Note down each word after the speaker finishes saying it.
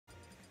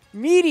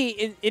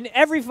Meaty in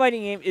every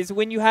fighting game is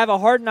when you have a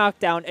hard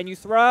knockdown and you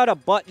throw out a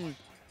button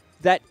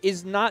that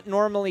is not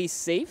normally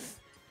safe,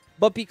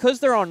 but because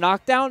they're on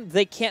knockdown,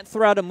 they can't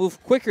throw out a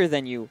move quicker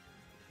than you.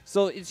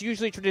 So it's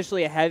usually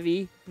traditionally a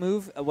heavy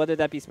move, whether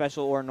that be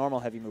special or a normal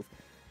heavy move.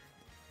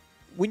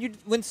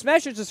 When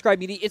Smashers describe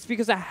meaty, it's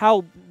because of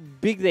how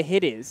big the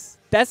hit is.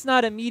 That's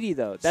not a meaty,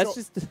 though. That's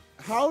just...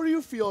 How do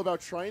you feel about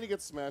trying to get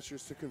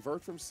Smashers to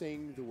convert from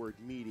saying the word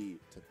meaty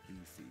to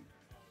beefy?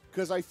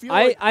 Because I feel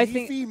like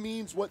beefy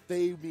means what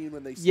they mean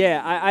when they say Yeah,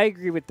 meaty. I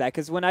agree with that,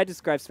 because when I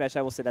describe Smash,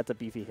 I will say that's a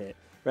beefy hit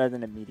rather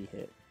than a meaty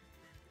hit.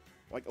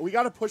 Like, we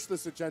got to push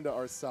this agenda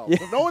ourselves.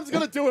 If no one's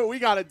going to do it, we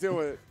got to do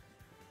it.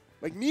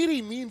 Like,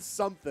 meaty means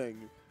something,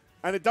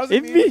 and it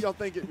doesn't mean what you'll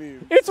think it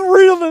means. It's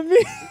real to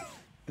me.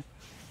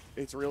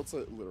 It's real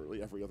to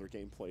literally every other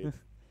game played.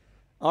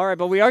 All right,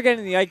 but we are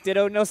getting the Ike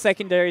Ditto. No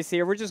secondaries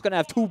here. We're just going to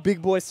have two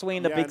big boys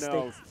swinging the big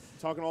stakes.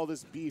 Talking all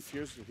this beef,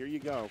 here you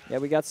go. Yeah,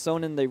 we got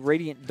Soan in the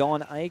Radiant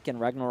Dawn Ike and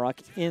Ragnellrok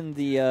in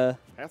the...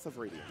 Path of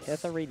Radiance.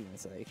 Path of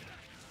Radiance Ike.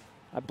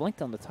 I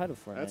blinked on the title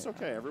for a minute. That's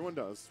okay. Everyone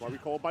does. That's why we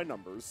call it by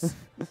numbers.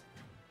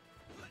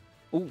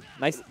 Ooh,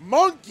 nice.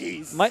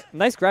 Monkeys!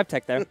 Nice grab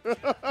tech there.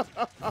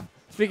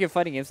 Speaking of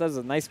fighting games, that was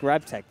a nice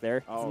grab tech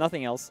there. Oh.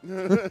 Nothing else.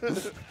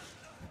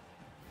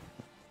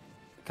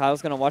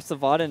 Kyle's going to watch the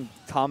VOD and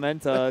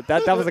comment, that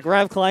was a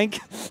grab clank.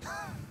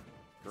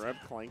 Grab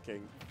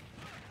clanking.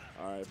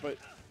 All right,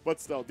 but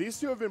still, these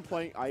two have been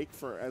playing Ike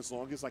for as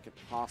long as I could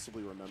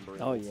possibly remember.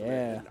 Oh, Ultimate,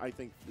 yeah. and I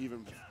think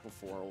even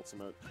before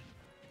Ultimate.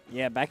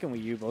 Yeah, back in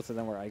Wii U, both of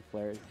them were Ike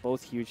players.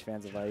 Both huge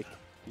fans of Ike.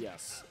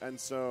 Yes, and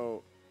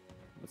so...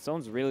 But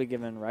Soan's really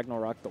giving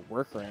Ragnellrok the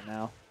work right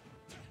now.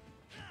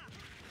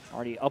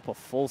 Already up a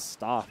full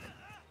stock.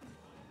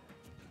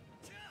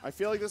 I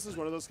feel like this is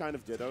one of those kind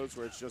of dittos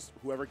where it's just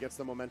whoever gets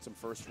the momentum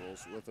first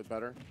rules with it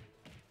better.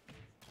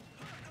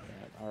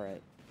 Yeah, all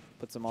right.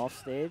 Puts him off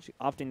stage,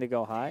 opting to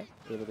go high,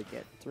 able to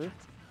get through.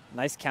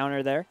 Nice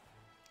counter there.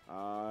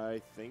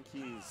 I think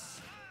he's...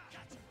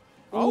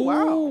 Oh,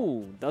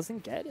 wow.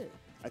 Doesn't get it.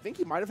 I think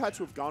he might have had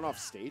to have gone off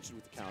stage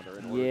with the counter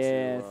in order to...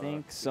 Yeah, I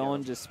think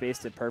Soan just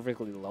spaced it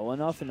perfectly low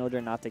enough in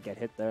order not to get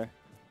hit there.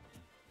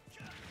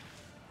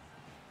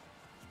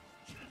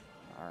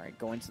 All right,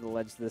 going to the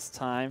ledge this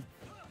time.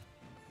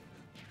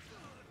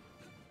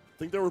 I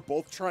think they were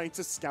both trying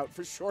to scout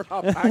for short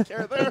hop back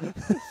air there.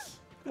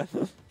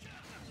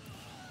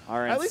 All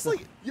right. At least,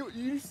 like,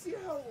 you see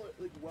how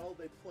like well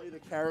they play the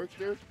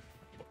character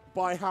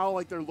by how,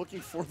 like, they're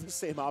looking for the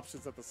same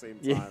options at the same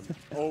time.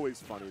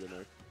 Always funny to me.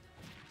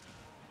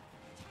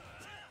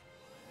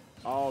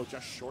 Oh,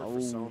 just short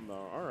for Soan,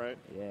 though. All right.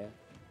 Yeah.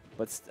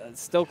 But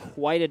still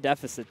quite a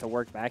deficit to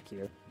work back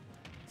here.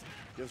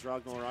 Gives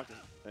Ragnellrok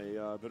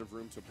a bit of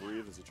room to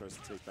breathe as he tries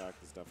to take back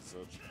this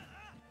deficit.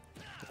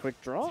 A quick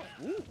draw.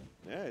 Ooh.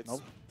 Yeah, it's,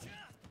 nope.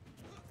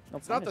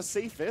 It's not the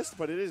safest,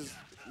 but it is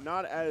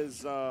not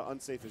as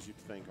unsafe as you'd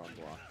think on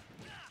block.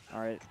 All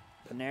right.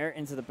 Nair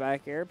into the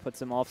back air,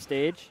 puts him off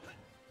stage.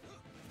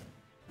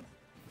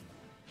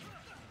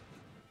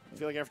 I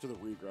feel like after the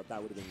regrab,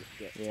 that would have been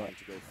the time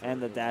to go for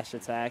and the dash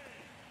attack.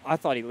 I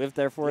thought he lived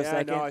there for a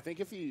second. Yeah, no, I think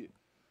if he...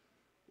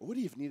 What would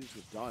he have needed to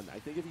have done? I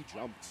think if he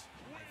jumped...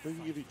 I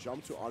think if he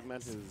jumped to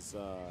augment his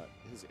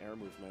air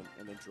movement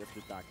and then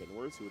drifted back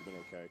inwards, he would have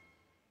been okay.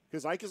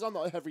 Because Ike is on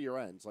the heavier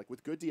end, like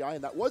with good DI,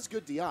 and that was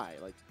good DI.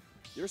 Like,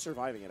 you're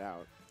surviving it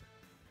out.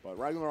 But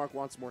Ragnellrok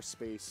wants more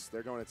space.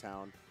 They're going to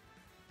town.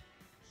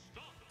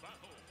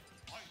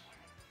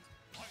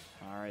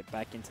 All right,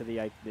 back into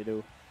the Ike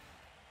Ditto.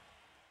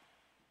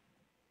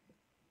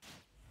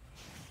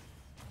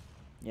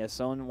 Yeah,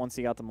 Soan, once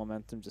he got the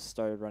momentum, just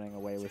started running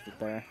away with it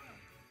there.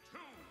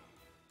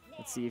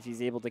 Let's see if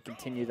he's able to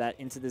continue that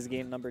into this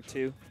game number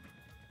 2.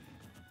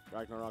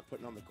 Ragnellrok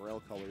putting on the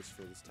Grail colors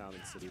for this town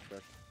and city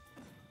pick.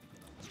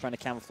 He's trying to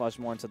camouflage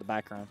more into the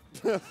background.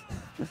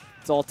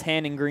 It's all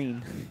tan and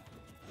green.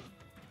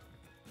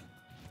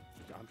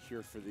 I'm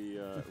here for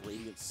the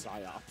Radiant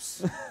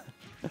Psyops.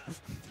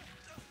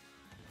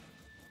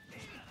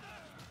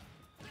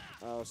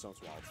 Oh,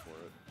 sounds wild for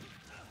it.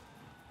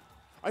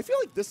 I feel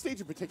like this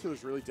stage in particular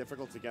is really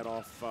difficult to get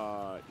off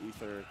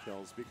ether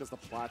kills because the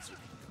plats are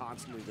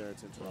constantly there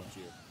to interrupt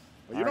you.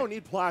 But you don't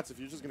need plats if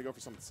you're just going to go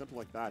for something simple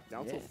like that.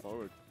 Down tilt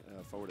forward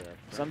air.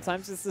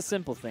 Sometimes it's the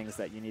simple things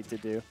that you need to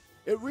do.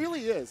 It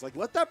really is. Like,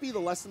 let that be the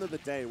lesson of the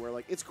day where,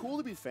 like, it's cool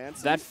to be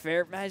fancy. That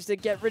fair managed to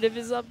get rid of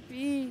his up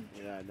B.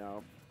 Yeah,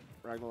 no.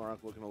 Ragnellrok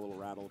looking a little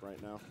rattled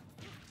right now.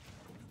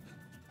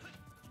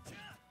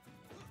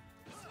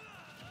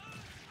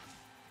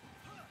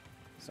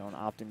 Soan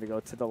opting to go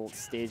to the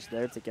stage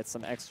there to get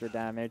some extra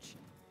damage.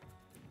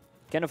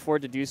 Can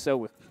afford to do so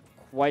with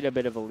quite a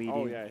bit of a lead.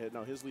 Oh, yeah.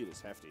 No, his lead is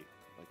hefty.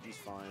 Like, he's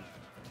fine.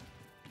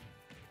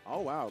 Oh,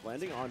 wow.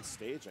 Landing on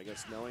stage, I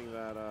guess, knowing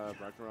that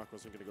Ragnellrok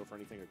wasn't going to go for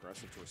anything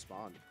aggressive to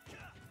respond.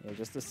 Yeah,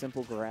 just a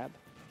simple grab.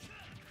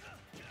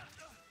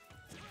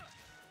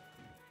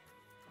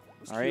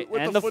 All right,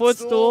 and the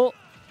footstool.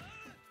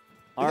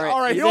 All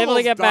right, he's able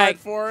to get back.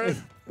 For it.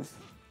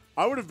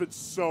 I would have been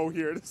so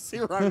here to see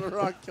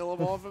Ragnellrok kill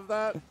him off of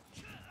that.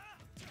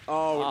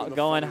 Oh,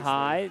 going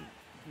high.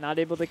 Not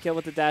able to kill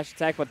with the dash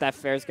attack, but that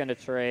fair's going to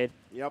trade.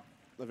 Yep.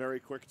 A very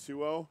quick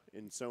 2-0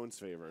 in Soan's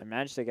favor. I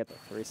managed to get the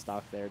 3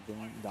 stock there.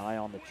 Didn't die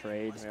on the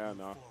trade. Yeah,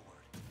 no.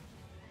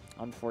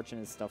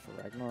 Unfortunate stuff for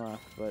Ragnellrok,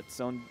 but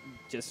Soan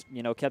just,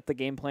 you know, kept the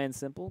game plan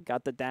simple,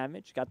 got the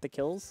damage, got the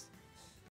kills.